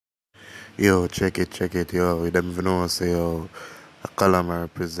Yo, check it, yo. You don't even know, say, yo, a column I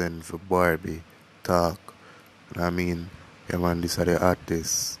represent for Barbie talk. You know what I mean? Yeah, man, these are the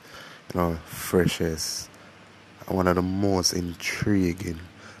artists, freshest, and one of the most intriguing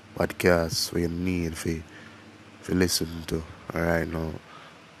podcasts we need for listen to right now.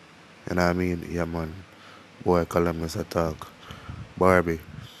 You know what I mean? Yeah, man. Boy, column is a talk. Barbie,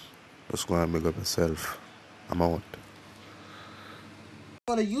 just go and make up yourself. I'm out.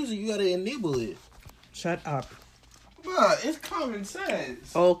 You gotta use it, you gotta enable it. Shut up. But it's common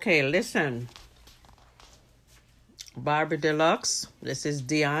sense. Okay, listen. Barbie Deluxe, this is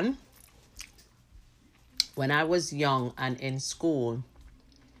Dion. When I was young and in school,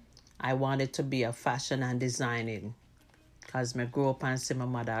 I wanted to be a fashion and designing because I grew up and see my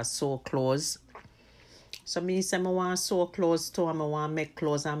mother sew clothes. So me say I want to sew clothes too, and I want to make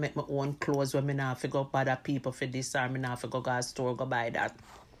clothes and make my own clothes when I not have to go bother people for this or I not have to go to a store go buy that.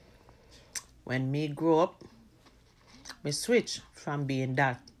 When me grew up, me switch from being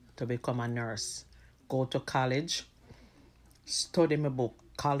that to become a nurse. Go to college, study my book,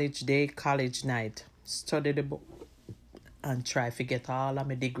 college day, college night. Study the book and try to get all of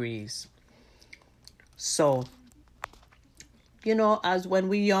my degrees. So, as when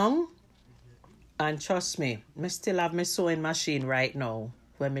we young, and trust me, I still have my sewing machine right now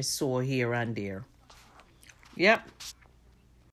where me sew here and there. Yep.